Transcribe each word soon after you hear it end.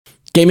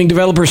Gaming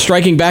developers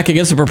striking back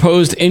against a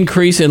proposed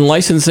increase in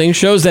licensing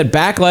shows that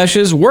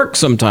backlashes work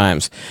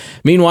sometimes.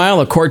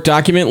 Meanwhile, a court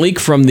document leak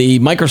from the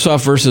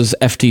Microsoft versus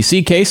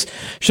FTC case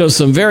shows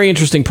some very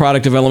interesting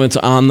product developments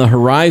on the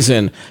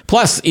horizon.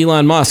 Plus,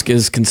 Elon Musk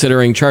is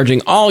considering charging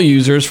all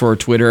users for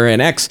Twitter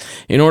and X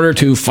in order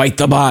to fight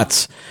the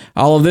bots.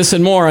 All of this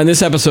and more on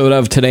this episode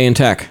of Today in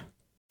Tech.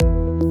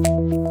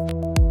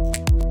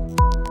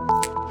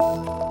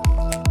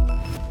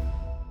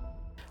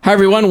 Hi,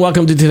 everyone.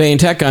 Welcome to Today in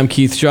Tech. I'm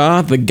Keith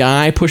Shaw. The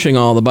guy pushing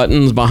all the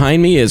buttons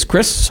behind me is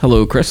Chris.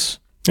 Hello, Chris.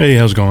 Hey,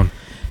 how's it going?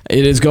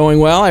 It is going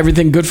well.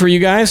 Everything good for you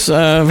guys?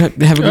 Have a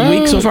good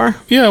week so far?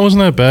 Yeah, it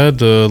wasn't that bad.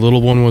 The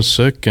little one was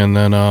sick, and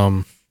then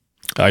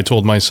I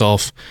told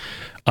myself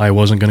I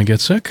wasn't going to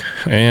get sick,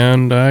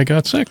 and I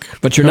got sick.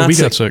 But you're not we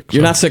sick. Got sick.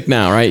 You're not sick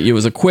now, right? It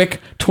was a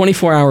quick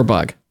 24-hour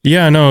bug.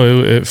 Yeah,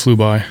 no, it flew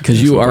by. Because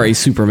you are a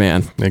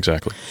Superman.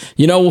 Exactly.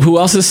 You know who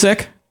else is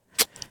sick?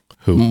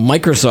 Who?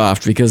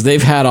 Microsoft, because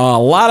they've had a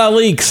lot of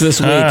leaks this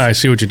week. I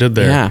see what you did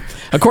there. Yeah.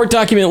 A court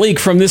document leak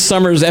from this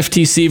summer's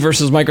FTC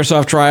versus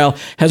Microsoft trial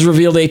has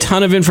revealed a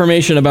ton of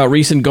information about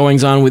recent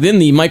goings-on within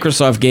the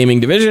Microsoft gaming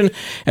division,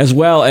 as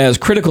well as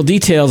critical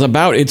details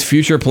about its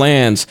future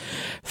plans.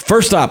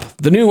 First up,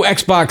 the new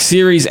Xbox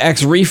Series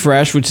X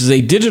refresh, which is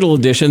a digital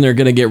edition. They're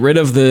going to get rid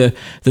of the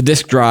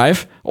disk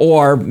drive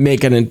or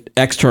make an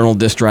external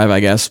disk drive, I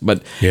guess.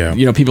 But yeah.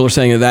 You know, people are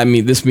saying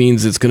this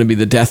means it's going to be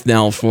the death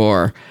knell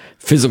for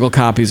physical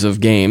copies of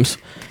games.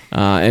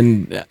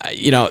 And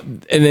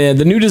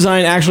the new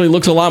design actually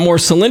looks a lot more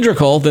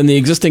cylindrical than the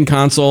existing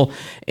console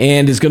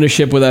and is going to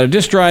ship without a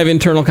disk drive.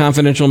 Internal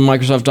confidential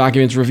Microsoft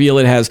documents reveal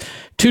it has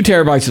 2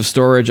 terabytes of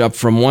storage, up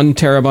from 1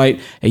 terabyte,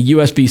 a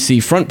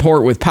USB-C front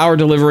port with power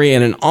delivery,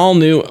 and an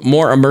all-new,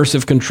 more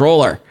immersive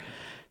controller.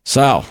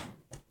 So,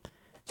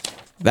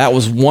 that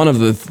was one of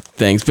the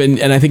things.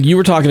 And I think you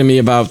were talking to me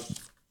about,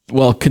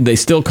 well, could they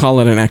still call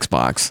it an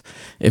Xbox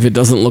if it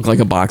doesn't look like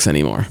a box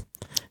anymore?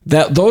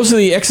 Those are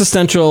the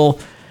existential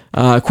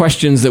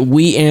questions that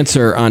we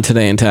answer on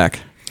Today in Tech.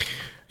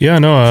 Yeah,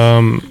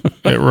 no,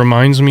 it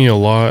reminds me a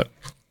lot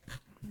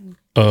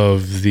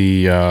of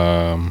the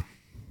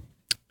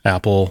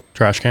Apple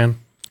trash can.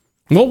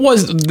 What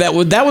was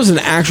that? That was an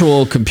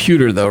actual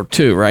computer, though,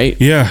 too, right?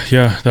 Yeah.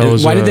 That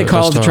was. Why did they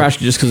call it the trash?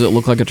 Just because it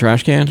looked like a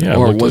trash can? Yeah,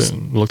 or it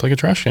looked like a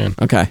trash can.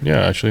 Okay.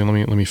 Yeah, actually,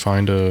 let me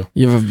find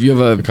you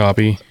have a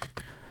copy.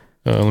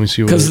 Let me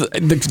see. Because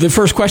the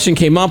first question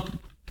came up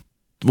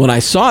when I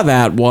saw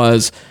that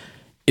was,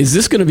 is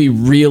this going to be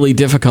really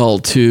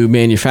difficult to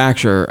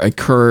manufacture a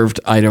curved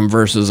item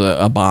versus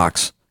a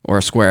box or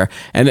a square?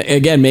 And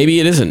again, maybe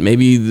it isn't.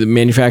 Maybe the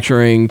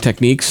manufacturing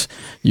techniques,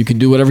 you can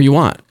do whatever you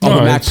want. The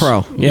Mac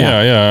Pro.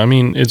 Yeah. I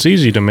mean, it's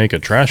easy to make a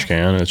trash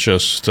can. It's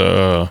just,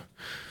 the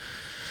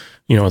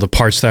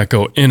parts that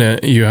go in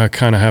it, you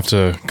kind of have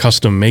to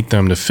custom make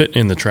them to fit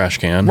in the trash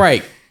can.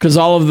 Right. Because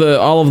all of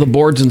the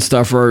boards and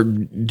stuff are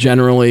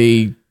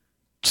generally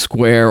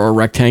square or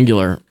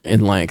rectangular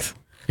in length.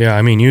 Yeah,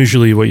 I mean,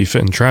 usually what you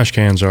fit in trash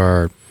cans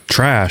are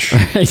trash.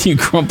 You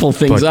crumple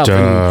things up.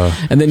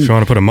 And then if you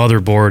want to put a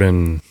motherboard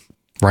and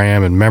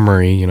RAM and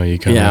memory, you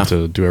kind of have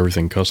to do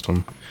everything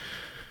custom.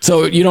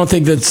 So you don't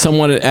think that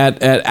someone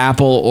at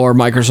Apple or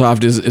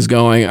Microsoft is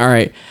going, all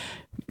right,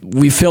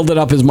 we filled it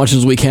up as much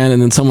as we can,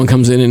 and then someone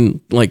comes in and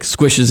like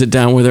squishes it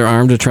down with their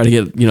arm to try to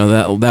get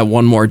that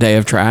one more day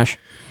of trash?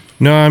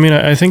 No, I mean,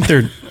 I think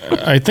they're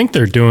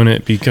doing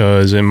it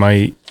because it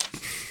might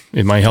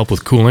help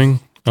with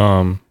cooling.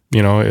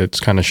 It's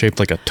kind of shaped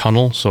like a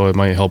tunnel, so it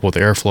might help with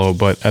airflow.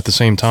 But at the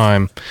same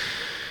time,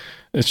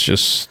 it's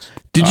just.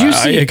 Did you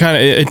see?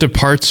 It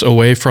departs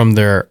away from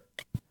their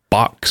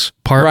box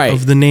part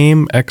of the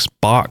name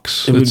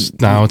Xbox.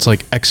 It's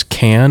like X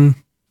can.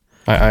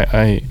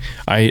 I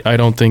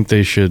don't think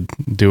they should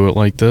do it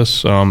like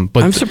this. But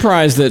I'm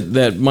surprised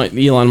that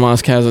Elon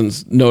Musk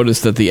hasn't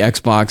noticed that the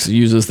Xbox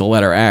uses the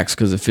letter X,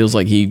 because it feels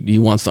like he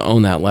wants to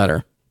own that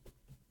letter.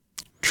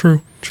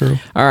 True.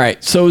 All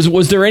right. So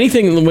was there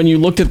anything, when you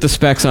looked at the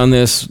specs on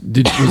this,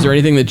 was there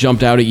anything that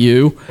jumped out at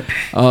you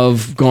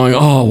of going,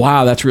 oh,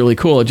 wow, that's really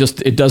cool?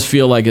 It does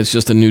feel like it's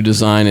just a new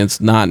design.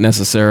 It's not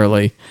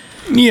necessarily.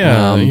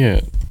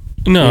 Yeah.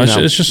 No,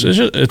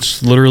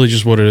 it's literally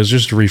just what it is.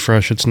 Just a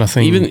refresh. It's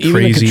nothing crazy.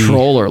 Even the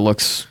controller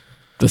looks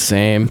the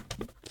same.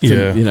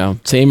 Yeah.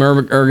 Same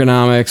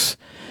ergonomics,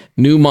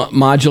 new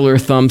modular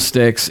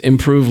thumbsticks,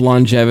 improved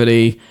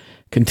longevity,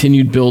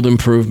 continued build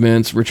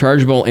improvements,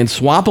 rechargeable and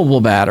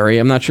swappable battery.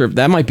 I'm not sure if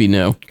that might be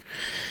new.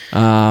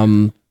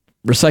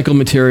 Recycled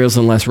materials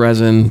and less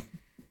resin.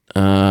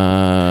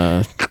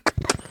 Haptics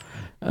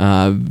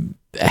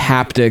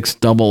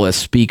double as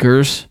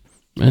speakers.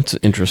 That's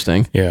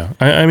interesting. Yeah.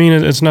 I mean,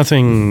 it's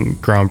nothing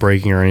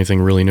groundbreaking or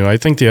anything really new. I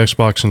think the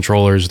Xbox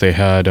controllers, they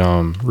had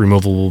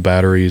removable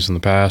batteries in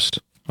the past.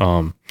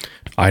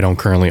 I don't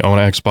currently own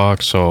an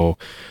Xbox, so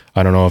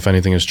I don't know if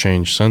anything has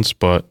changed since,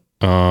 but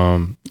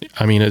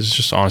I mean, it's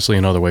just honestly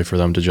another way for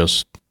them to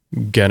just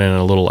getting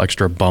a little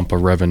extra bump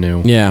of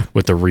revenue Yeah.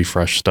 with the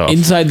refresh stuff.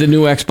 Inside the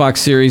new Xbox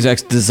Series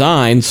X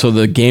design, so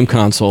the game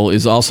console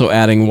is also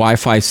adding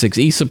Wi-Fi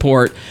 6E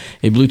support,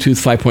 a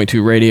Bluetooth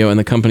 5.2 radio, and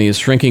the company is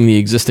shrinking the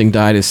existing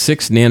die to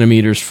 6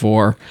 nanometers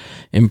for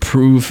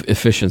improved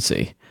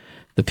efficiency.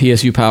 The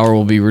PSU power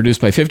will be reduced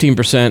by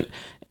 15%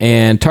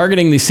 and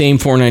targeting the same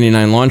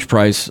 $499 launch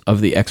price of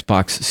the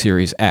Xbox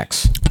Series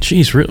X.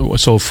 Jeez,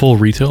 so full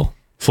retail?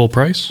 Full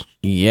price?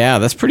 Yeah,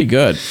 that's pretty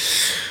good.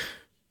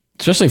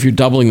 Especially if you're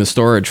doubling the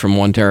storage from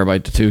 1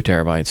 terabyte to 2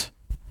 terabytes.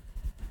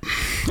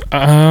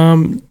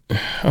 I'm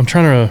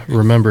trying to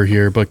remember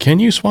here, but can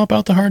you swap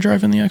out the hard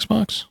drive in the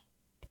Xbox?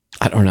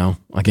 I don't know.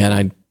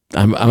 Again,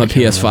 I'm a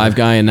PS5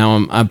 guy, and now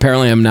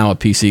I'm now a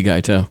PC guy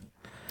too.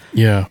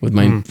 Yeah, with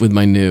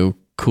my new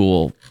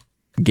cool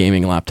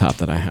gaming laptop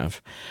that I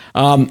have.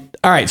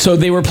 All right, so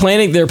they're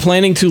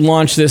planning to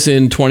launch this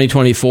in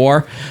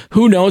 2024.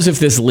 Who knows if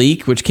this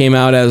leak, which came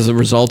out as a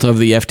result of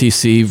the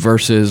FTC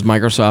versus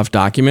Microsoft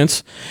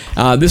documents,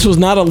 this was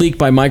not a leak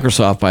by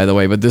Microsoft, by the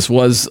way, but this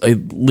was a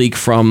leak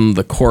from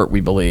the court,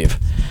 we believe.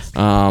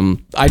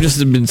 I just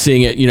have been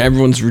seeing it.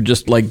 Everyone's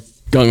just like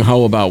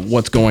gung-ho about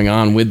what's going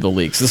on with the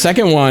leaks. The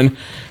second one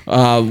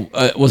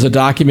was a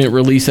document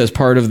released as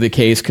part of the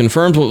case,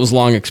 confirms what was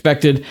long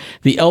expected.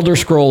 The Elder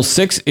Scrolls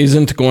 6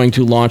 isn't going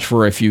to launch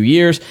for a few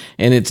years,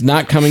 and it's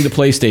not coming to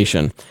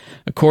PlayStation.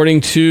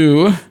 According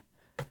to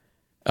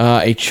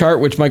a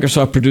chart which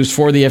Microsoft produced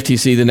for the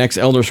FTC, the next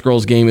Elder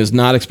Scrolls game is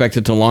not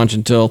expected to launch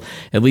until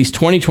at least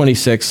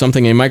 2026,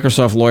 something a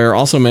Microsoft lawyer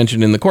also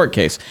mentioned in the court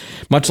case.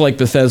 Much like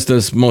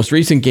Bethesda's most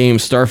recent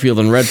games, Starfield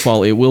and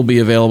Redfall, it will be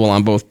available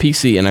on both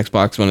PC and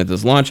Xbox when it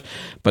does launch,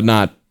 but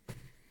not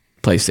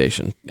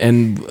PlayStation.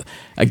 And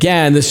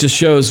again, this just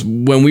shows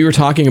when we were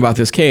talking about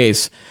this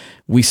case,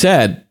 we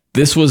said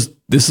this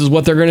is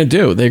what they're going to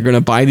do. They're going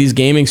to buy these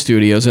gaming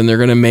studios and they're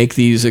going to make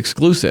these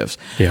exclusives.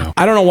 Yeah.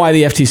 I don't know why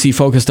the FTC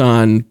focused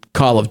on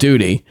Call of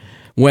Duty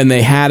when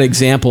they had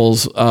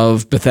examples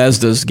of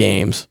Bethesda's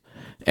games.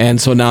 And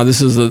so now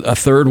this is a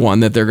third one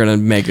that they're going to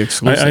make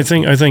exclusive. I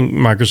think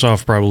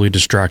Microsoft probably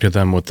distracted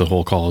them with the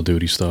whole Call of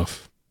Duty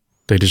stuff.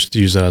 They just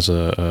use that as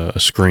a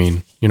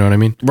screen. You know what I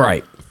mean?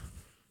 Right.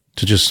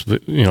 To just,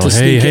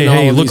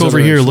 hey, look over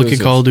here. Look at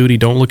Call of Duty.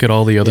 Don't look at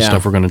all the other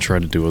stuff we're going to try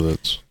to do with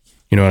it.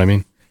 You know what I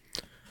mean?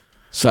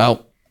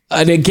 So,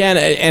 and again,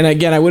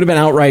 I would have been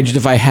outraged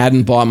if I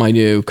hadn't bought my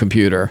new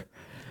computer,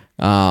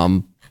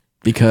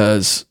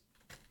 because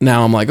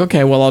now I'm like,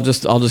 okay, well, I'll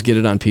just get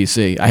it on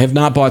PC. I have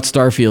not bought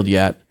Starfield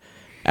yet.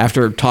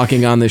 After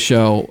talking on this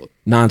show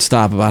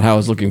nonstop about how I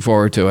was looking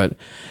forward to it,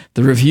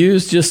 the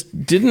reviews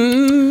just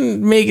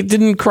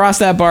didn't cross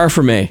that bar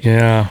for me.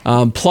 Yeah.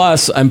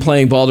 Plus, I'm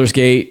playing Baldur's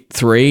Gate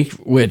 3,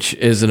 which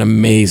is an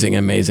amazing,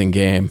 amazing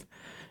game.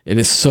 It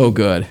is so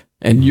good.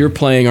 And you're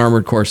playing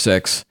Armored Core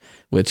 6,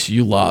 which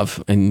you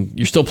love, and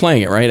you're still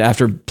playing it, right?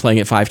 After playing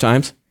it 5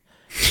 times?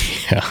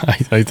 Yeah,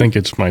 I think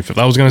it's my fifth.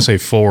 I was going to say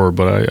 4,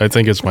 but I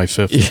think it's my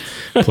 5th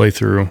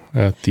playthrough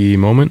at the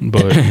moment.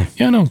 But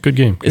yeah, no, good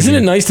game. Isn't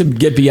it nice to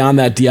get beyond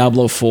that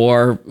Diablo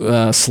 4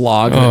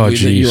 slog that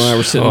you and I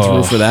were sitting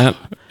through for that?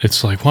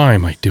 It's like, why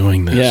am I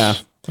doing this? Yeah.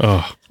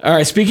 Oh. All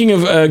right, speaking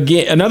of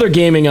another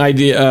gaming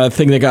idea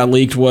thing that got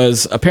leaked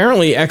was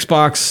apparently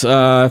Xbox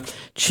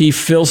chief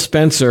Phil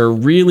Spencer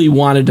really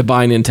wanted to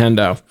buy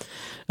Nintendo.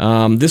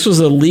 This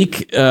was a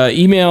leak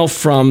email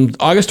from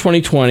August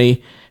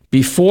 2020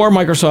 before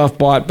Microsoft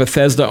bought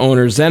Bethesda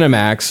owner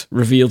ZeniMax,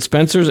 revealed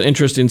Spencer's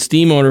interest in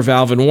Steam owner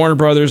Valve and Warner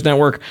Brothers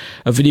network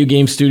of video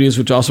game studios,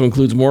 which also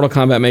includes Mortal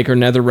Kombat maker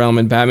NetherRealm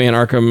and Batman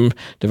Arkham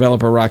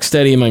developer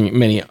Rocksteady, among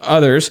many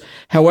others.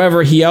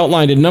 However, he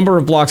outlined a number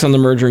of blocks on the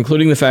merger,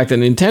 including the fact that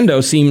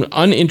Nintendo seemed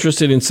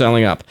uninterested in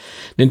selling up.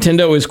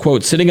 Nintendo is,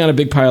 quote, sitting on a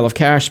big pile of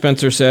cash,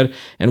 Spencer said,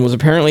 and was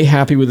apparently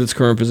happy with its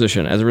current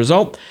position. As a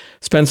result,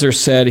 Spencer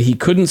said he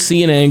couldn't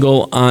see an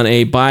angle on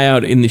a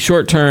buyout in the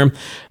short term,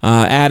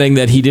 adding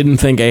that he didn't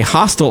think a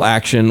hostile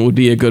action would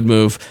be a good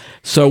move.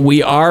 So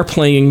we are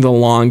playing the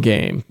long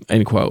game,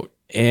 end quote.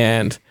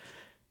 And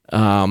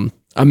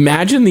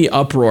imagine the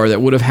uproar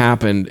that would have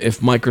happened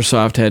if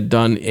Microsoft had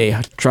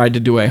tried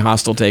to do a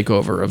hostile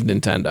takeover of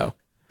Nintendo.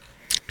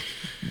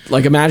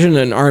 Like, imagine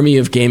an army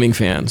of gaming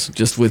fans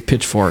just with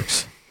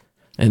pitchforks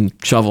and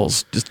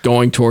shovels just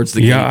going towards the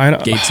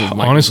gates of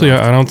Microsoft. Honestly,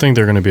 I don't think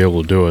they're going to be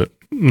able to do it.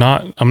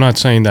 I'm not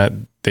saying that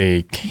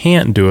they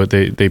can't do it.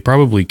 They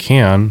probably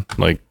can,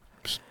 like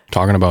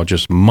talking about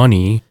just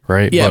money,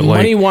 right? Yeah, but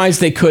money-wise,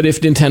 they could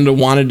if Nintendo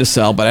wanted to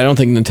sell, but I don't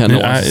think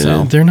Nintendo wants to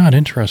sell. They're not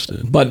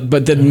interested. But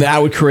then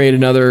that would create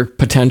another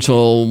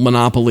potential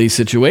monopoly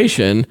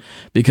situation,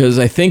 because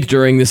I think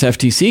during this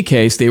FTC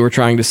case, they were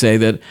trying to say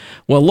that,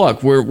 well,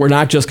 look, we're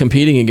not just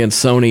competing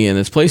against Sony and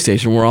its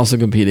PlayStation, we're also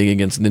competing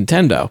against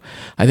Nintendo.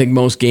 I think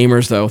most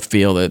gamers, though,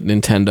 feel that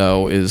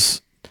Nintendo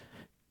is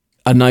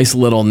a nice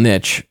little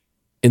niche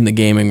in the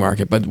gaming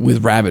market, but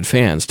with rabid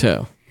fans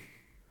too.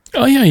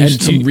 Oh yeah,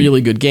 and some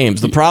really good games.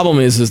 The problem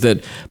is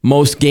that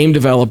most game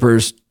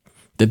developers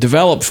that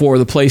develop for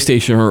the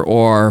PlayStation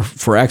or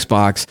for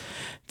Xbox,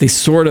 they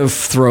sort of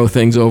throw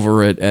things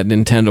over at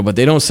Nintendo, but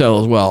they don't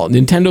sell as well.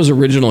 Nintendo's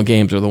original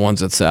games are the ones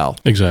that sell.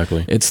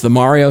 Exactly. It's the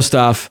Mario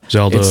stuff.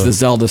 Zelda. It's the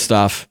Zelda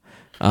stuff.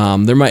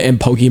 And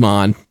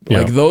Pokemon. Yeah.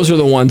 Like those are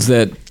the ones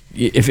that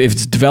if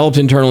it's developed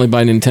internally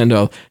by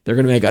Nintendo, they're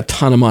going to make a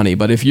ton of money.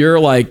 But if you're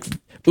like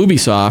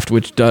Ubisoft,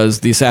 which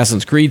does the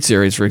Assassin's Creed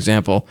series, for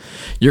example,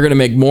 you're going to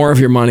make more of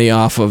your money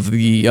off of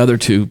the other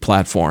two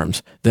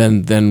platforms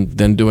than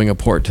doing a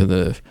port to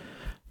the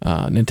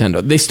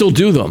Nintendo. They still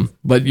do them,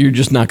 but you're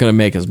just not going to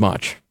make as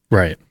much.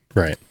 Right.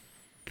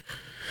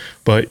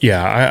 But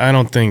yeah, I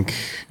don't think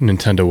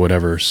Nintendo would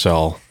ever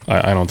sell.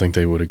 I don't think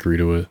they would agree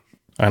to it.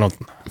 I don't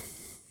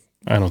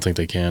think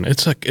they can.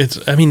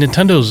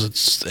 Nintendo's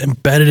it's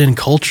embedded in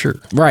culture.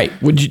 Right.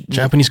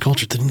 Japanese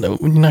culture. You're not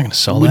going to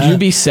sell that. Would you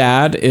be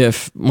sad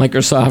if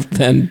Microsoft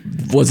then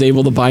was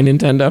able to buy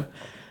Nintendo?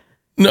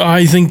 No,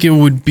 I think it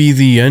would be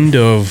the end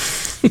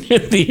of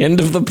the end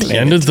of the planet.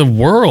 End of the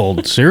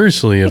world.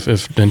 Seriously, if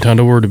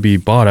Nintendo were to be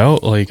bought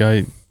out, like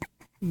I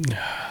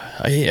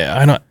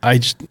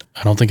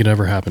don't think it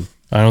ever happened.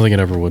 I don't think it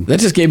ever would. That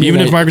just gave me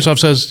even if Microsoft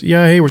says,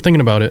 "Yeah, hey, we're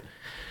thinking about it,"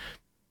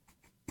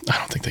 I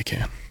don't think they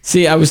can.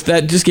 See,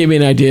 that just gave me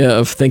an idea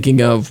of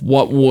thinking of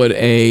what would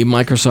a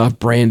Microsoft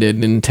branded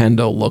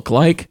Nintendo look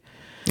like.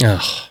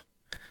 Ugh.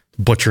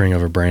 Butchering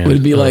of a brand. Would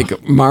it be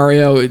like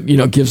Mario,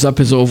 gives up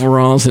his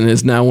overalls and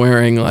is now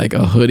wearing like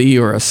a hoodie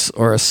or a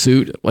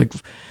suit? Like,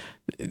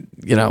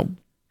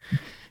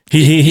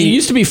 he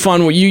used to be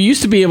fun. You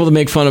used to be able to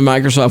make fun of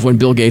Microsoft when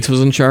Bill Gates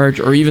was in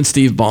charge, or even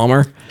Steve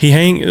Ballmer.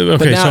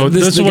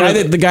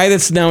 The guy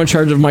that's now in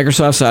charge of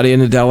Microsoft, Satya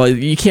Nadella,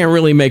 you can't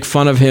really make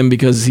fun of him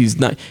because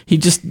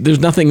there's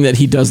nothing that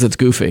he does that's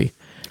goofy,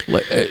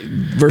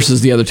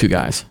 versus the other two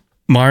guys.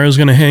 Mario's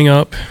going to hang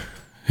up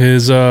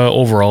his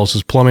overalls,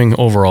 his plumbing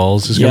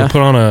overalls. He's going to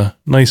put on a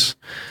nice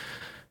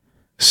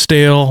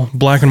stale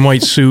black and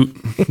white suit,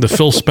 the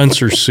Phil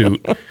Spencer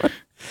suit,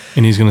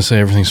 and he's going to say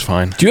everything's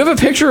fine. Do you have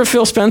a picture of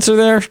Phil Spencer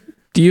there?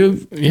 Do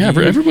you? Yeah,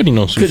 everybody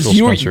knows who Phil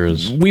Spencer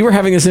is. We were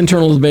having this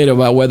internal debate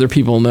about whether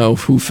people know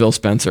who Phil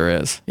Spencer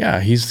is.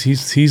 Yeah, he's the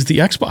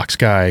Xbox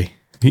guy.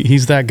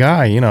 He's that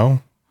guy, I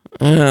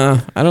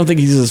don't think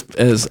he's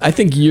as I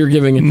think you're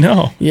giving it.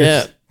 No.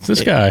 Yeah. It's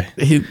this guy.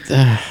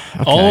 Okay.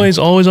 Always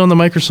on the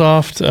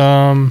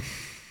Microsoft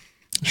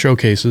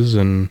showcases,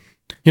 and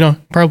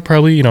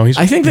probably he's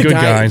I think a good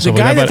guy. The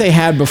guy that they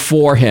had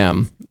before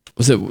him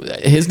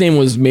his name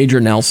was Major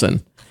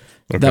Nelson.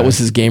 Okay. That was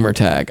his gamer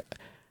tag.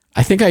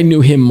 I think I knew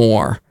him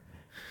more,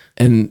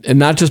 and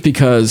not just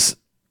because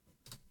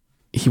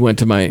he went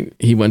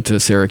to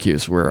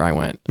Syracuse where I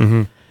went.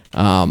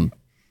 Mm-hmm.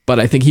 But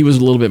I think he was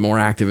a little bit more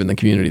active in the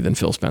community than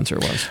Phil Spencer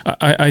was.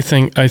 I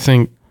think.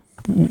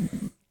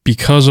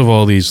 Because of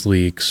all these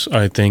leaks,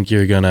 I think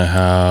you're going to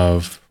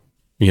have,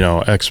 the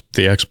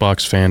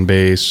Xbox fan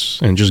base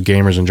and just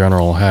gamers in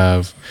general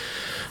have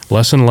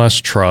less and less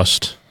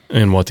trust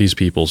in what these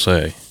people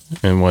say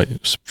and what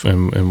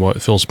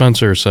Phil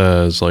Spencer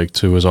says, like,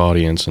 to his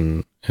audience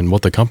and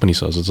what the company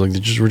says. It's like,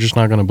 we're just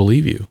not going to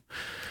believe you.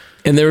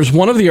 And there's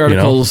one of the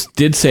articles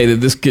did say that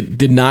this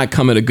did not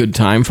come at a good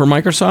time for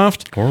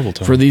Microsoft. Horrible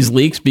time. For these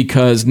leaks,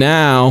 because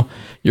now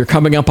you're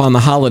coming up on the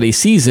holiday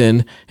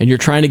season and you're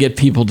trying to get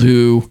people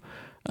to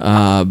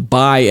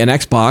buy an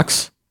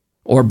Xbox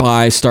or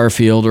buy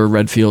Starfield or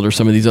Redfield or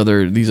some of these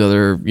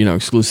other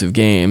exclusive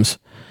games.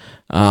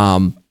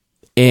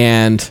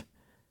 And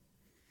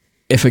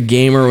if a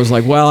gamer was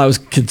like, well, I was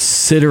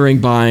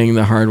considering buying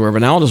the hardware,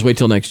 but now I'll just wait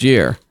till next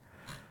year.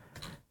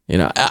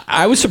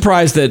 I was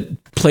surprised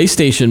that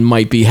PlayStation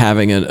might be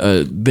having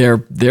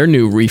their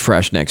new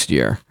refresh next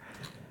year.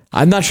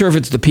 I'm not sure if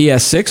it's the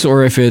PS6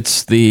 or if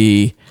it's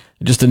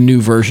just a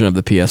new version of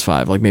the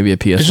PS5, like maybe a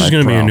PS5 Pro. It's just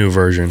going to be a new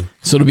version.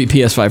 So it'll be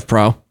PS5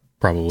 Pro?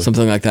 Probably.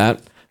 Something like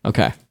that?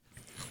 Okay.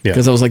 Yeah.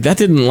 Because I was like, that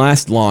didn't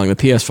last long. The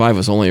PS5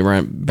 has only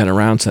been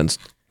around since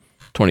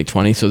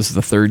 2020, so this is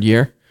the third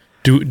year.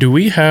 Do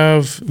we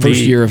have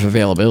first year of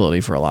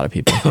availability for a lot of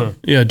people?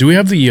 Yeah. Do we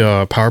have the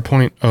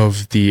PowerPoint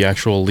of the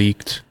actual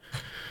leaked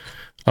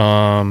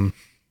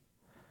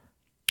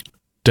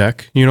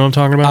deck? You know what I'm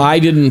talking about? I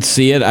didn't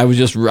see it. I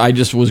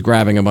just was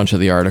grabbing a bunch of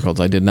the articles.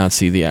 I did not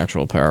see the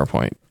actual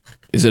PowerPoint.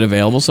 Is it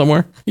available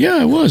somewhere?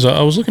 Yeah, it was.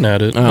 I was looking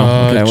at it. Oh,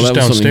 okay. Well, just that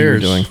was downstairs. Something you were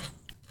doing.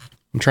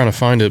 I'm trying to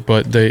find it,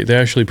 but they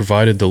actually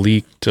provided the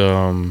leaked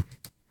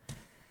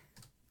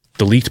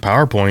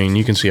PowerPoint, and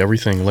you can see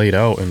everything laid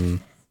out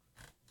in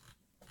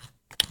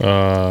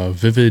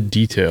vivid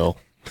detail,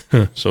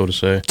 so to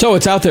say. So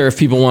it's out there if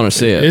people want to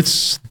see it.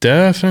 It's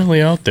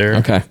definitely out there.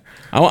 Okay.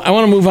 I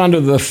want to move on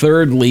to the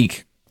third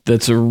leak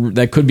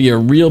that could be a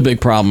real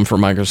big problem for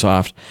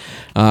Microsoft.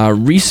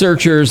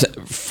 Researchers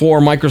for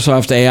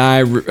Microsoft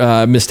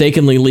AI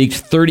mistakenly leaked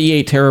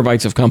 38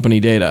 terabytes of company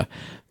data.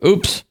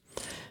 Oops.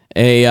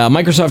 A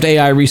Microsoft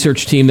AI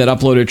research team that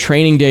uploaded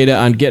training data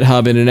on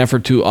GitHub in an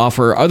effort to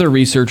offer other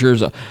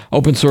researchers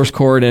open source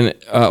code and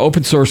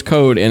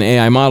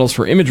AI models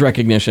for image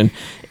recognition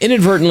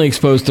inadvertently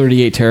exposed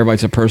 38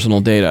 terabytes of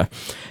personal data.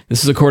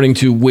 This is according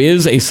to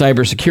Wiz, a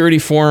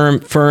cybersecurity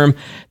firm.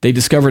 They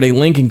discovered a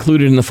link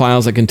included in the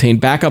files that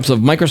contained backups of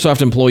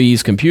Microsoft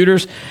employees'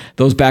 computers.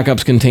 Those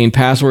backups contain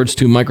passwords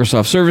to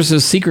Microsoft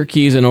services, secret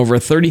keys, and over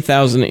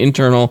 30,000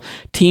 internal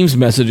Teams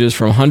messages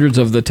from hundreds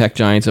of the tech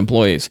giant's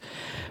employees.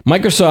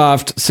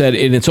 Microsoft said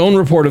in its own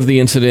report of the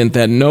incident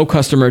that no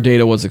customer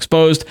data was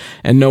exposed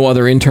and no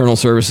other internal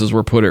services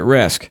were put at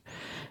risk.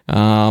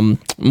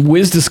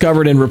 Wiz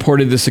discovered and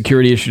reported the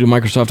security issue to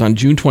Microsoft on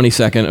June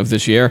 22nd of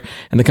this year,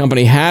 and the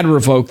company had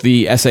revoked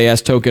the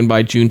SAS token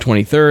by June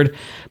 23rd.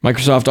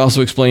 Microsoft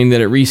also explained that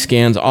it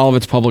rescans all of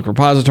its public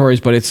repositories,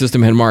 but its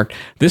system had marked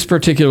this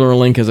particular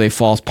link as a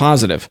false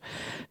positive.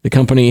 The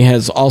company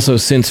has also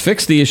since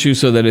fixed the issue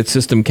so that its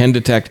system can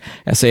detect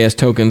SAS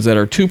tokens that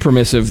are too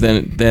permissive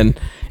than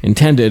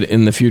intended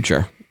in the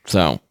future.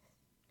 So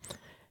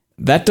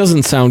that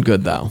doesn't sound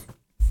good, though.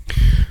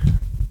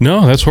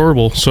 No, that's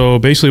horrible. So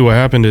basically what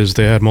happened is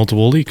they had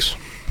multiple leaks.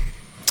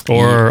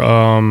 Or,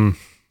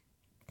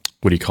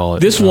 what do you call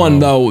it? This one,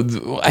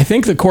 though, I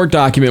think the court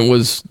document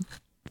was,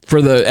 for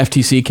the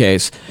FTC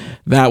case,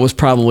 that was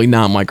probably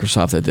not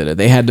Microsoft that did it.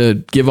 They had to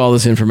give all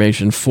this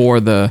information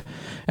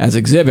as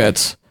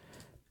exhibits,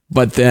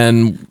 but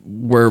then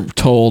we're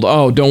told,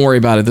 oh, don't worry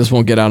about it, this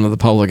won't get out into the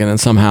public, and then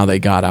somehow they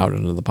got out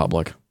into the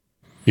public.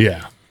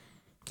 Yeah.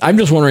 I'm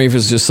just wondering if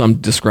it's just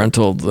some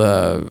disgruntled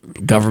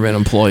government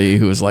employee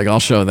who was like, I'll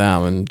show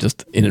them, and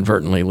just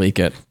inadvertently leak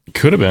it.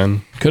 Could have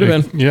been.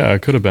 Yeah,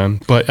 it could have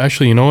been. But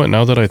actually, you know what?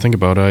 Now that I think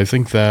about it, I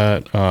think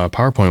that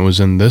PowerPoint was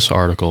in this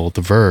article,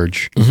 The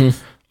Verge,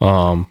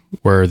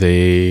 where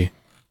they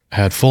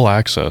had full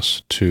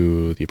access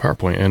to the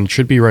PowerPoint, and it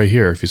should be right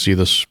here if you see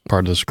this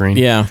part of the screen.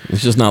 Yeah,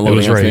 it's just not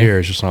loading. It was right here.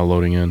 It's just not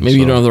loading in. Maybe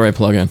you don't have the right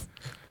plugin.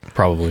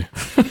 Probably.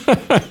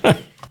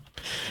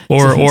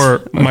 or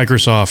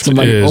Microsoft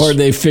or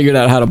they figured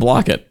out how to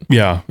block it.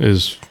 Yeah,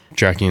 is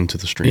jacking into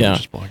the stream. Yeah.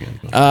 Just blocking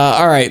it.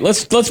 All right,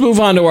 let's move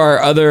on to our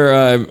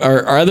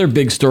other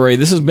big story.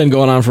 This has been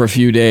going on for a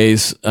few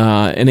days,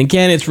 and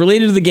again, it's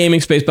related to the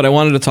gaming space, but I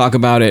wanted to talk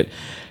about it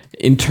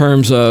in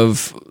terms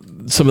of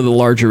some of the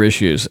larger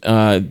issues.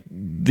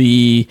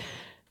 The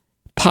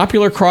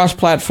popular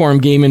cross-platform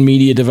game and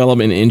media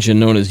development engine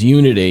known as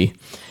Unity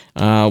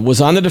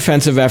was on the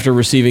defensive after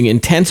receiving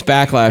intense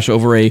backlash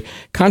over a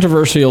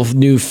controversial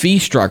new fee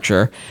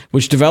structure,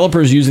 which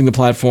developers using the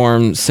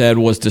platform said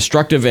was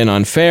destructive and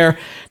unfair.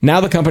 Now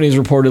the company is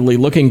reportedly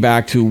looking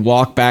back to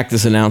walk back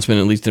this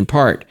announcement, at least in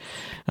part.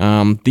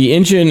 The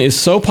engine is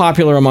so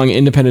popular among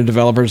independent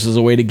developers as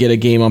a way to get a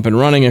game up and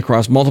running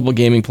across multiple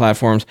gaming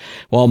platforms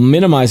while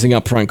minimizing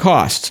upfront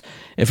costs.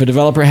 If a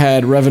developer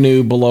had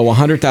revenue below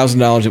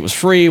 $100,000, it was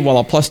free, while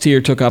a plus tier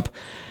took up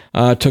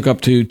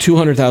to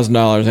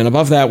 $200,000, and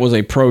above that was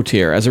a pro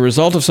tier. As a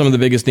result of some of the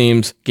biggest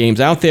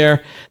games out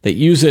there that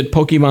use it,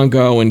 Pokemon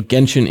Go and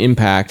Genshin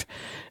Impact,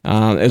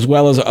 as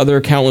well as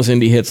other countless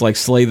indie hits like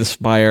Slay the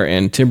Spire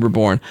and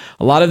Timberborn.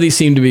 A lot of these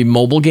seem to be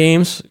mobile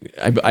games.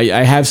 I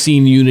have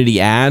seen Unity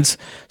ads,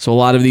 so a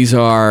lot of these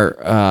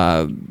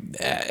are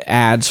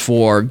ads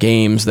for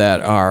games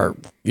that are,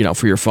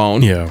 for your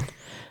phone. Yeah.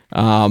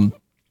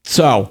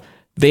 So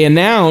they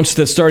announced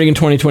that starting in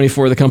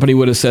 2024, the company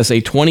would assess a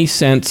 20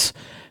 cents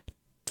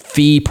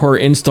fee per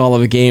install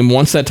of a game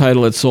once that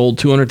title had sold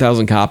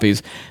 200,000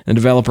 copies and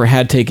the developer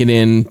had taken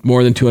in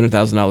more than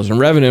 $200,000 in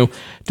revenue.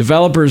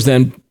 Developers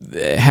then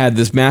had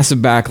this massive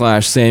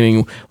backlash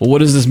saying, well, what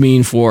does this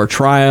mean for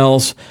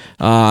trials?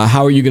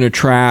 How are you going to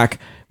track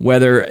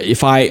whether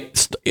if I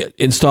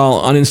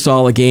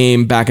uninstall a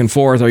game back and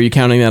forth, are you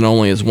counting that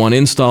only as one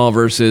install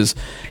versus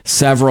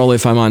several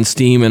if I'm on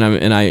Steam and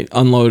I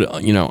unload,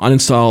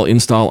 uninstall,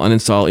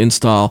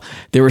 install.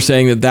 They were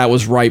saying that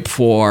was ripe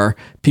for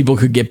people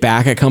could get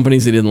back at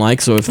companies they didn't like.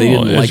 So if they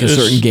didn't like a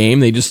certain game,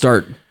 they just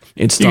start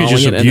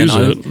installing it. Abuse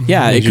it.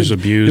 Yeah,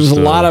 there was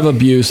a lot of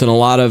abuse and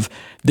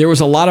there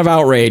was a lot of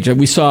outrage.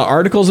 We saw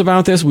articles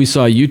about this. We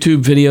saw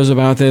YouTube videos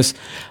about this.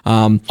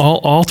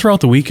 All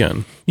throughout the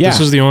weekend. Yeah. This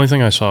is the only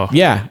thing I saw.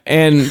 Yeah.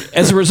 And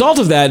as a result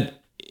of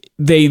that,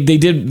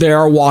 they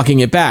are walking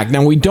it back.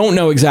 Now, we don't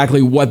know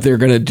exactly what they're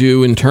going to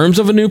do in terms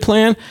of a new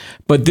plan,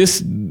 but this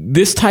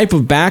type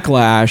of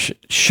backlash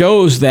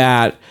shows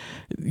that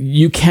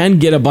you can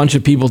get a bunch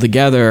of people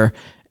together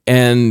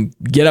and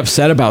get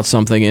upset about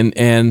something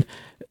and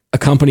a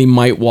company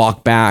might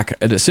walk back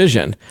a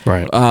decision.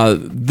 Right.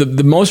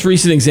 The most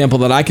recent example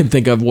that I can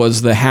think of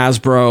was the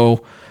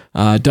Hasbro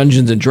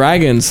Dungeons and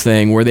Dragons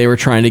thing, where they were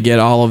trying to get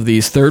all of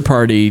these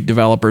third-party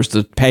developers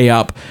to pay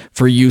up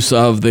for use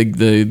of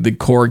the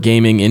core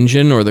gaming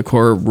engine or the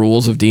core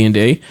rules of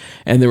D&D,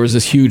 and there was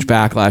this huge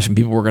backlash, and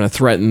people were going to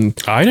threaten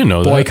I didn't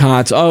know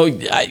boycotts.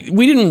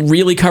 We didn't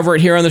really cover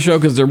it here on the show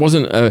because there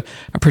wasn't a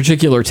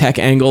particular tech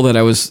angle that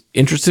I was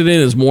interested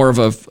in. It's more of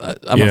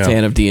I'm a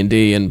fan of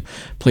D&D and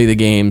play the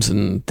games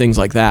and things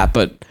like that,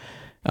 but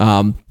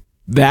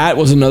that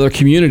was another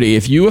community.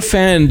 If you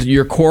offend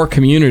your core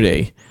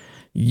community,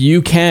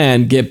 you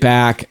can get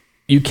back,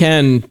 you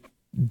can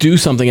do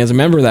something as a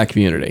member of that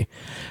community.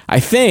 I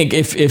think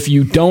if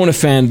you don't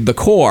offend the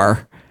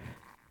core,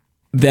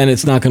 then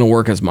it's not going to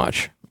work as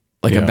much.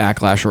 like a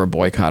backlash or a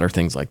boycott or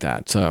things like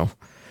that. So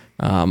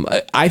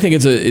I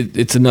think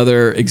it's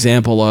another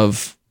example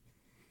of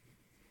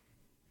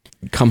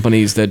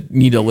companies that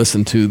need to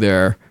listen to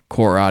their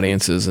core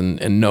audiences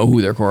and know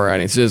who their core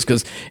audience is.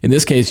 Because in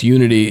this case,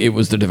 Unity, it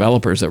was the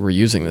developers that were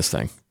using this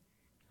thing.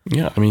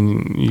 Yeah, I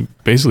mean, you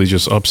basically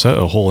just upset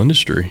a whole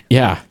industry.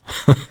 Yeah.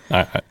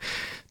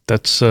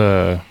 That's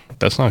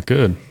not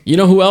good. You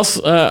know who else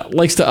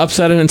likes to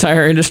upset an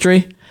entire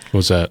industry?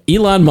 What's that?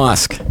 Elon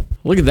Musk.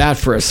 Look at that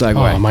for a segue.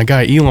 Oh, my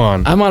guy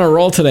Elon. I'm on a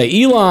roll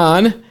today.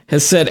 Elon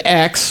has said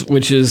X,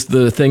 which is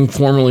the thing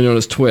formerly known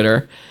as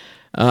Twitter,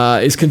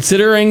 is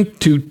considering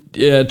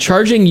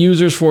charging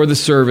users for the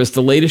service,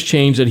 the latest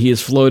change that he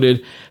has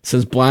floated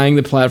since buying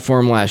the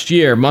platform last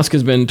year. Musk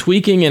has been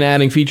tweaking and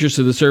adding features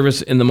to the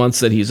service in the months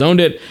that he's owned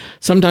it,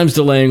 sometimes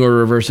delaying or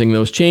reversing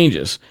those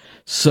changes.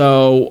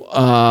 So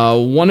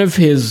one of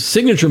his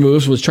signature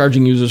moves was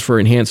charging users for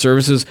enhanced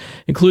services,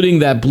 including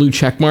that blue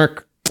check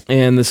mark,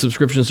 and the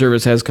subscription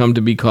service has come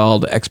to be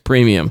called X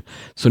Premium.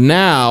 So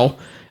now,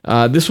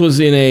 this was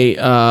in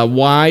a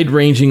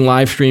wide-ranging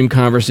live stream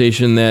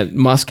conversation that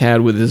Musk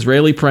had with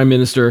Israeli Prime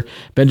Minister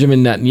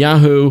Benjamin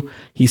Netanyahu.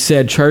 He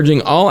said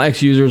charging all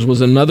X users was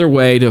another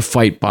way to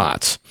fight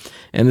bots.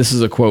 And this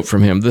is a quote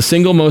from him. The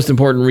single most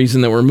important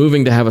reason that we're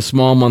moving to have a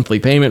small monthly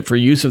payment for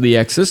use of the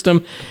X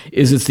system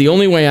is it's the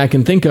only way I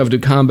can think of to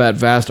combat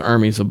vast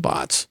armies of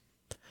bots.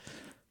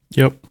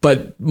 Yep.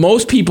 But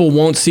most people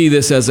won't see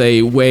this as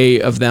a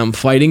way of them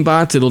fighting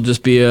bots. It'll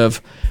just be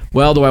of,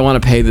 well, do I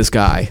want to pay this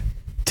guy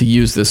to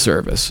use this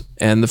service?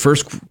 And the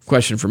first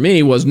question for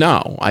me was,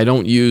 no, I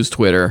don't use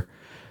Twitter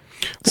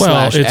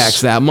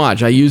 /X that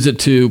much. I use it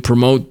to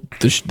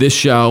promote this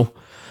show.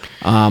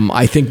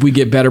 I think we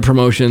get better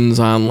promotions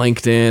on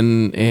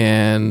LinkedIn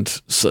and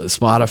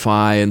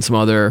Spotify and some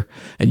other,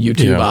 and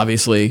YouTube,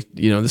 obviously.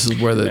 You know, this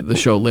is where the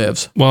show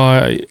lives.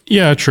 Well,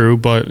 yeah, true.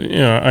 But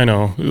yeah, I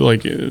know.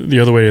 Like, the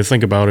other way to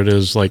think about it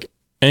is like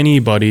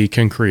anybody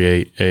can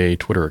create a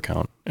Twitter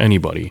account.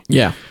 Anybody.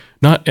 Yeah.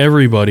 Not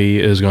everybody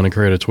is going to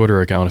create a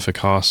Twitter account if it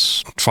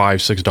costs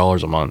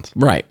 $5-6 a month.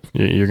 Right.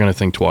 You're going to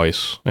think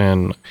twice.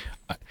 And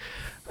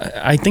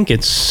I think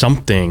it's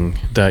something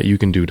that you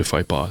can do to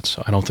fight bots.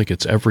 I don't think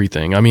it's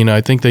everything. I mean,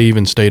 I think they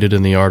even stated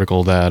in the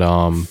article that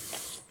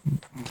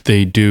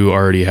they do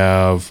already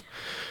have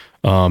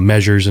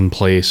measures in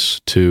place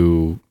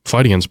to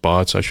fight against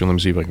bots. Actually, let me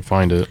see if I can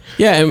find it.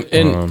 Yeah,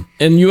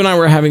 and you and I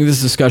were having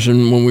this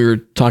discussion when we were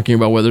talking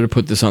about whether to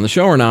put this on the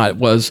show or not,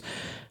 was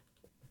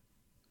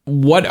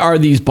what are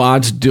these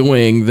bots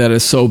doing that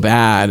is so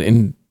bad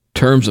in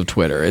terms of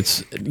Twitter?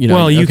 It's, you know,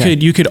 well, you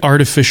could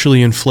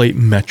artificially inflate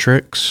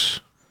metrics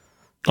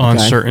on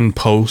certain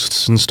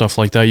posts and stuff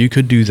like that. You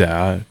could do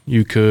that.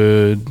 You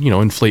could,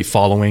 inflate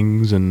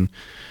followings and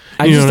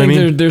I just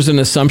think there's an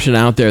assumption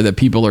out there that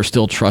people are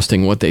still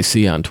trusting what they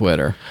see on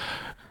Twitter.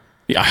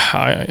 Yeah,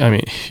 I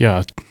mean,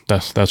 yeah,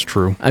 that's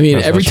true. I mean,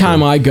 every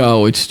time I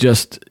go, it's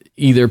just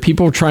either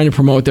people trying to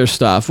promote their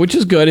stuff, which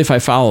is good if I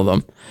follow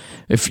them.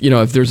 If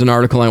there's an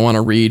article I want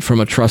to read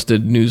from a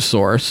trusted news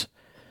source,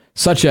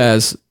 such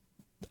as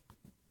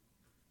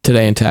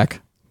Today in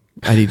Tech,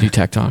 IDG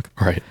Tech Talk.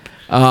 Right.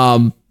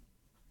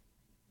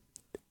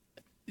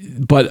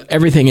 But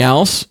everything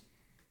else,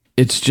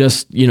 it's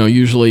just,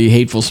 usually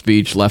hateful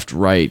speech left,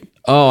 right.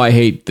 Oh, I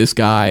hate this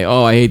guy.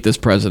 Oh, I hate this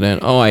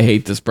president. Oh, I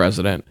hate this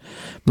president.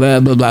 Blah,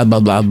 blah, blah, blah,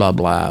 blah, blah,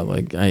 blah.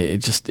 Like, it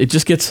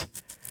just gets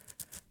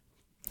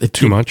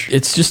too much.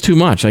 It's just too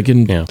much. I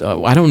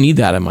don't need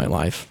that in my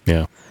life.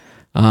 Yeah.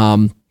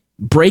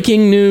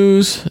 Breaking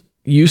news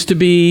used to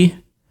be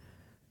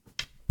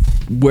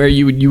where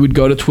you would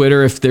go to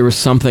Twitter if there was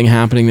something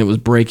happening that was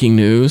breaking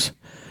news.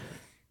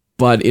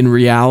 But in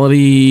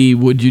reality,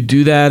 would you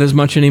do that as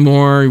much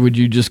anymore? Would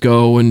you just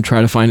go and try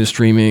to find a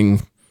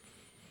streaming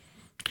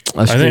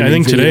I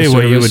think today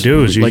what you would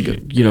do is go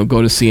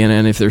to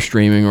CNN if they're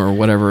streaming or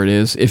whatever it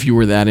is, if you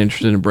were that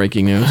interested in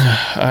breaking news.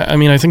 I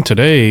mean, I think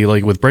today,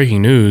 like with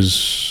breaking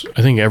news,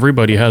 I think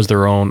everybody has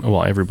their own,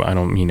 well, everybody, I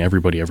don't mean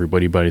everybody,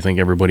 but I think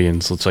everybody in,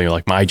 let's say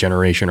like my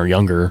generation or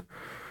younger,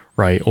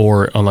 right?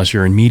 Or unless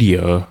you're in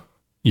media,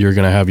 you're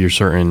going to have your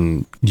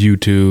certain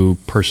YouTube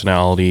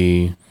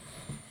personality,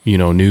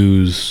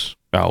 news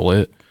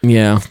outlet.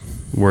 Yeah.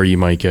 Where you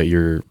might get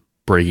your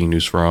breaking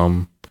news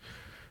from,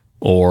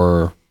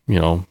 or,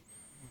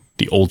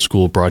 the old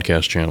school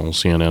broadcast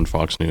channels, CNN,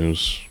 Fox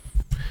News,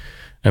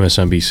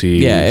 MSNBC.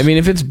 Yeah. I mean,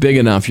 if it's big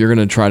enough, you're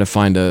going to try to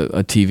find a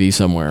TV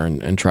somewhere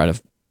and try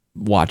to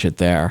watch it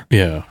there.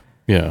 Yeah.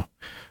 Yeah.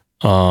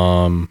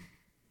 But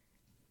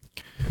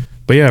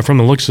yeah, from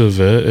the looks of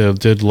it, it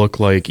did look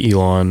like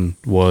Elon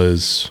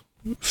was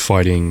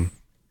fighting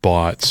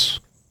bots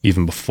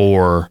even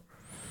before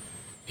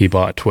he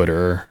bought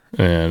Twitter,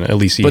 and at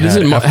least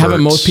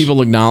haven't most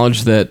people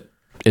acknowledged that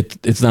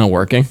it's not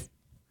working?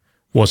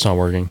 What's not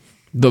working?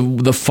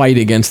 The fight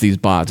against these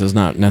bots is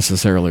not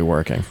necessarily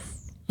working.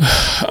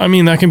 I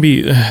mean, that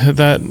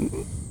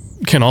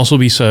can also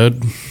be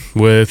said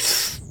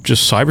with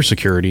just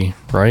cybersecurity,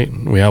 right?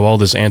 We have all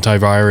this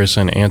antivirus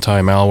and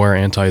anti-malware,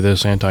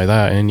 anti-this,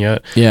 anti-that, and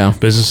yet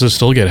businesses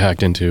still get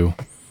hacked into.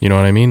 You know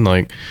what I mean?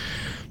 Like,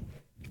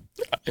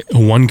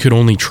 one could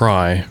only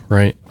try,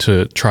 right,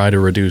 to try to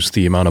reduce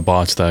the amount of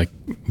bots that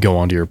go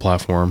onto your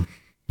platform,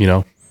 you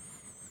know?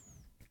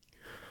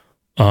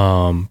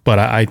 But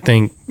I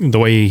think the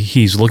way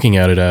he's looking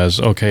at it as,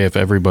 okay, if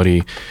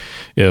everybody,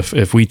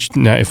 if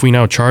we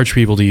now charge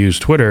people to use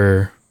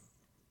Twitter,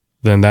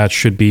 then that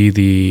should be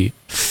the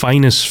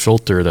finest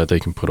filter that they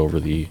can put over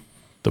the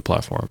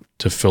platform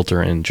to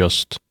filter in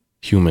just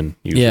human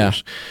users. Yeah.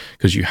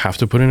 Because you have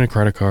to put in a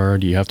credit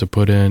card, you have to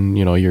put in,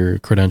 you know, your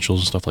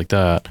credentials and stuff like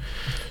that.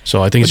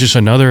 So I think it's just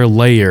another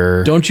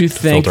layer. Don't you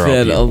think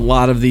that a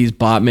lot of these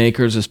bot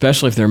makers,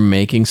 especially if they're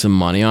making some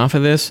money off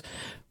of this,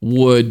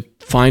 would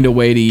find a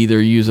way to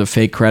either use a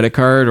fake credit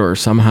card or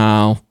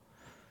somehow,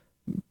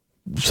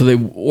 so they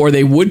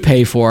would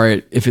pay for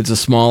it if it's a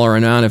smaller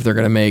amount, if they're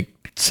going to make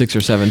 6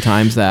 or 7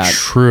 times that.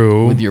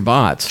 True. With your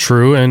bots.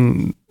 True.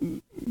 And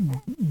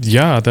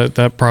yeah,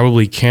 that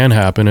probably can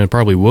happen, and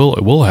probably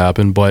will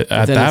happen, but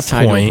at that it's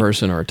tied point, to a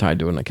person or tied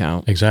to an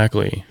account.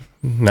 Exactly.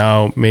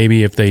 Now,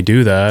 maybe if they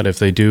do that, if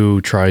they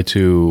do try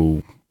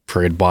to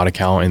create a bot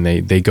account and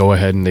they go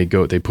ahead and they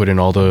put in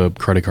all the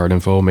credit card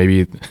info,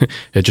 maybe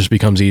it just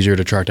becomes easier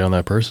to track down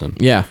that person.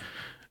 Yeah.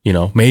 You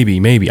know,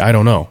 maybe I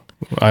don't know.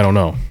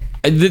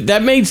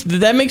 That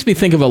makes me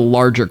think of a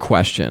larger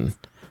question,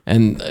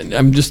 and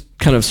I'm just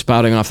kind of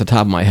spouting off the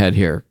top of my head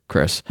here,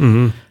 Chris.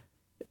 Mm-hmm.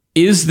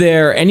 Is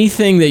there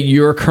anything that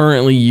you're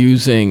currently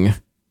using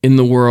in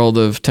the world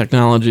of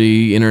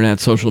technology, internet,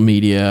 social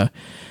media,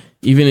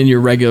 even in your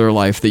regular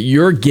life, that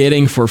you're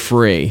getting for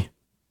free,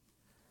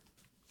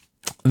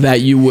 that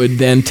you would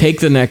then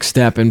take the next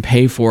step and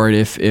pay for it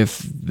if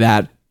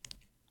that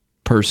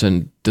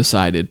person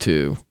decided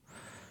to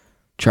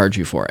charge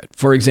you for it?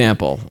 For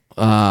example,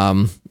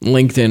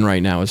 LinkedIn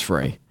right now is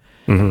free.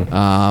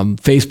 Mm-hmm.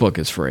 Facebook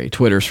is free.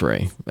 Twitter's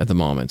free at the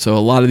moment. So a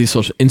lot of these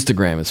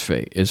Instagram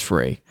is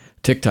free.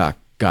 TikTok,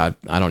 God,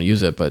 I don't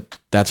use it, but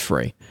that's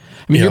free.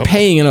 I mean, you're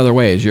paying in other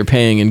ways. You're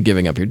paying in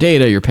giving up your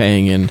data. You're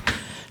paying in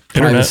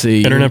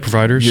privacy. Internet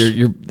providers.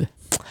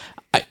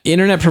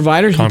 Internet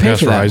providers. Comcast, you pay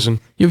for Verizon.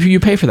 that. You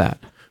pay for that.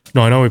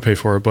 No, I know we pay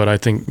for it, but I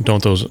think,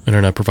 don't those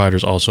internet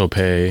providers also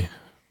pay?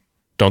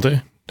 Don't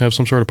they have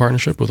some sort of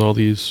partnership with all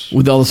these?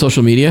 With all the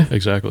social media?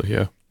 Exactly.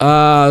 Yeah.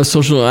 I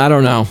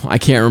don't know. I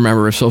can't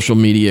remember if social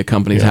media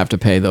companies have to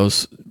pay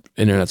those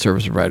internet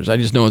service providers. I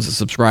just know as a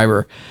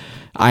subscriber,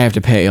 I have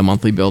to pay a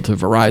monthly bill to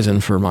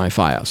Verizon for my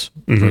Fios,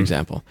 for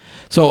example.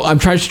 So I'm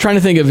trying to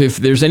think of if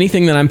there's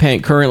anything that I'm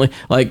paying currently.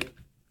 Like,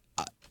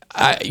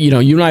 you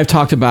and I have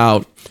talked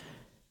about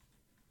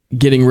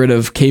getting rid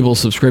of cable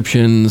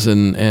subscriptions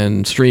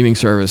and streaming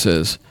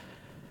services,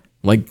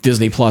 like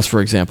Disney Plus, for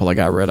example. I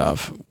got rid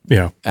of.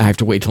 Yeah, I have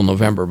to wait till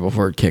November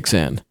before it kicks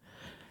in,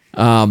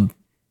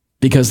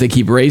 because they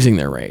keep raising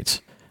their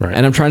rates. Right.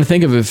 And I'm trying to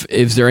think of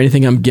if there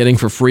anything I'm getting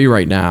for free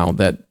right now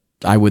that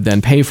I would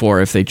then pay for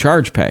if they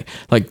charge pay.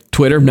 Like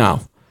Twitter,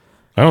 no.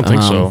 I don't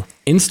think so.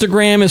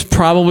 Instagram is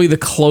probably the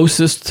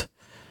closest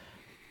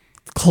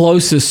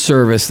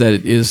service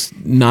that is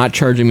not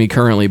charging me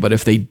currently, but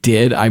if they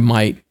did, I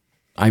might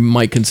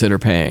consider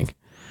paying.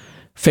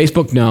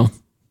 Facebook, no.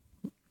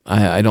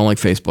 I don't like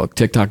Facebook.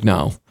 TikTok,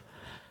 no.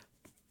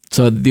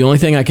 So the only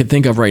thing I could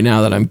think of right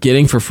now that I'm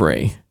getting for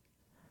free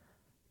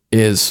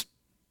is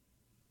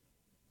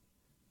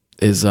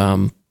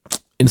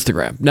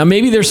Instagram. Now,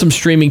 maybe there's some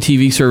streaming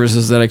TV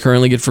services that I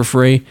currently get for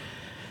free.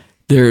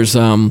 There's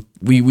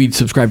we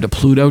subscribe to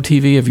Pluto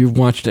TV. Have you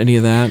watched any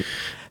of that?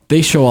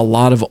 They show a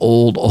lot of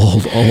old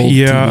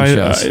TV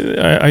shows.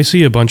 I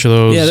see a bunch of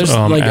those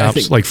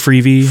apps like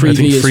Freevee. I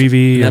think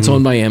Freevee. That's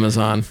owned by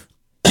Amazon.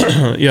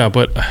 Yeah,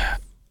 but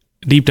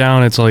deep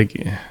down, it's like,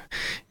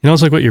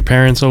 it's like what your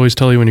parents always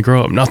tell you when you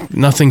grow up.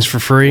 Nothing's for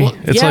free. Well,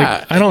 it's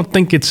like, I don't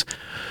think it's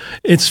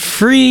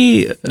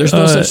free. There's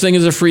no such thing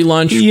as a free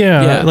lunch.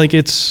 Yeah. Like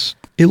it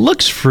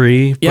looks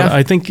free, but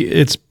I think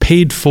it's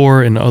paid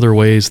for in other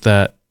ways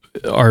that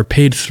are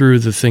paid through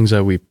the things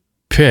that we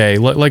pay.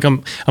 Like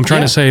I'm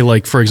trying to say,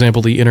 like, for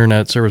example, the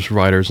internet service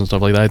providers and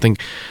stuff like that. I think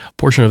a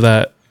portion of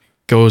that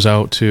goes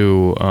out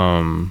to,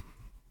 I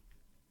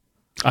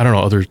don't know,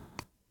 other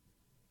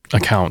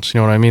accounts. You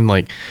know what I mean?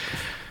 Like,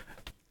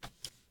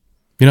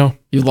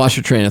 you lost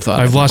your train of thought.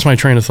 I've lost my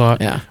train of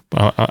thought. Yeah.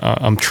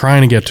 I'm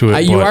trying to get to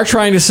it. You are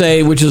trying to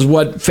say, which is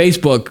what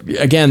Facebook,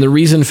 again, the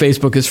reason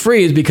Facebook is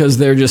free is because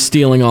they're just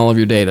stealing all of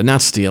your data.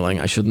 Not stealing.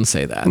 I shouldn't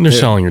say that. They're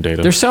selling your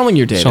data. They're selling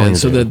your data.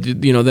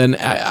 That, then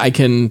I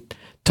can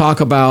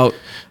talk about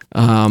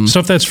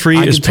stuff that's free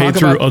is paid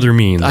through other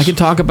means. I could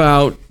talk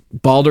about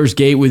Baldur's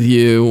Gate with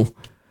you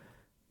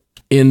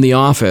in the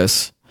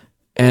office.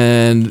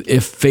 And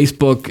if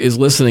Facebook is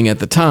listening at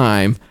the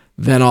time,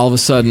 then all of a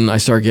sudden I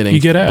start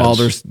getting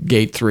Baldur's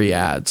Gate 3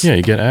 ads. Yeah,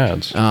 you get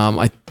ads.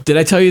 Did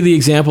I tell you the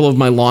example of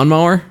my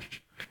lawnmower?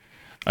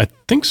 I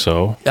think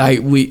so. I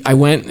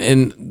went,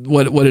 and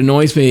what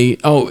annoys me.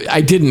 Oh,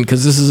 I didn't,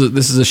 because this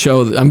is a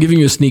show that I'm giving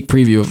you a sneak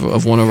preview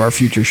of one of our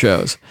future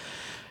shows.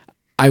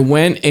 I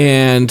went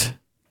and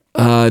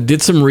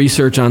did some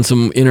research on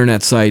some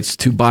internet sites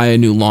to buy a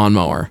new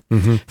lawnmower.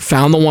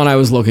 Found the one I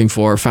was looking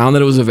for, found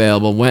that it was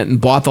available, went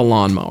and bought the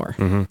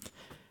lawnmower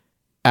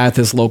at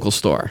this local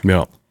store.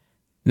 Yeah.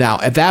 Now,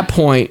 at that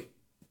point,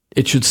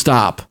 it should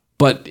stop,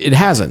 but it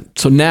hasn't.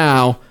 So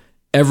now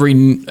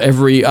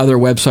every other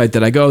website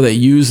that I go that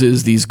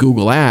uses these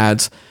Google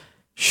ads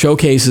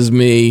showcases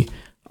me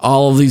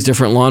all of these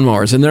different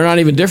lawnmowers, and they're not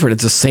even different.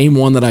 It's the same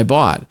one that I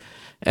bought.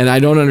 And I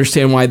don't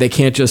understand why they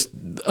can't just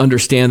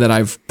understand that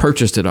I've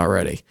purchased it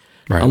already,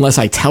 unless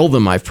I tell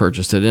them I've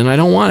purchased it, and I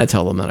don't want to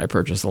tell them that I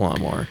purchased the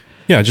lawnmower.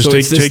 Yeah, just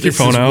take your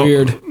phone out,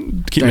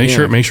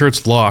 make sure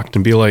it's locked,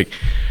 and be like,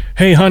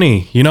 "Hey,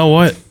 honey, you know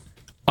what?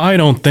 I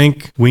don't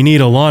think we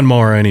need a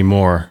lawnmower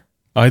anymore.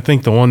 I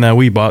think the one that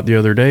we bought the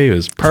other day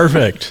is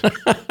perfect."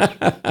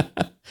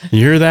 You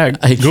hear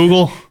that,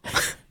 Google?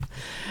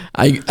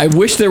 I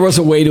wish there was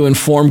a way to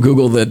inform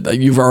Google that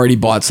you've already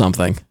bought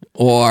something,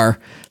 or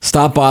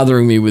stop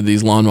bothering me with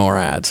these lawnmower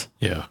ads.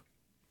 Yeah.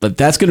 But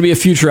that's going to be a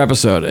future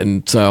episode,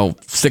 and so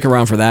stick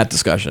around for that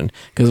discussion,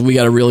 because we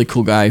got a really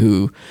cool guy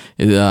who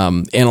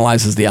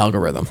analyzes the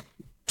algorithm.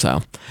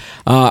 So,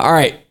 all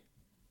right,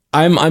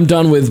 I'm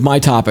done with my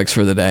topics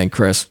for the day,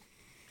 Chris.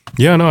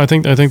 Yeah, no, I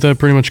think that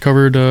pretty much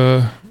covered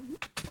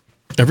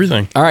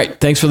everything. All right,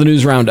 thanks for the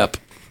news roundup.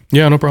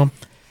 Yeah, no problem.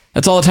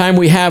 That's all the time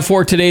we have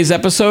for today's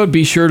episode.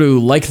 Be sure to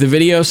like the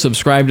video,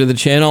 subscribe to the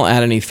channel,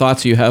 add any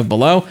thoughts you have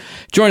below.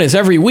 Join us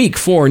every week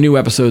for new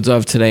episodes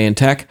of Today in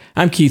Tech.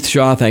 I'm Keith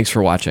Shaw. Thanks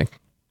for watching.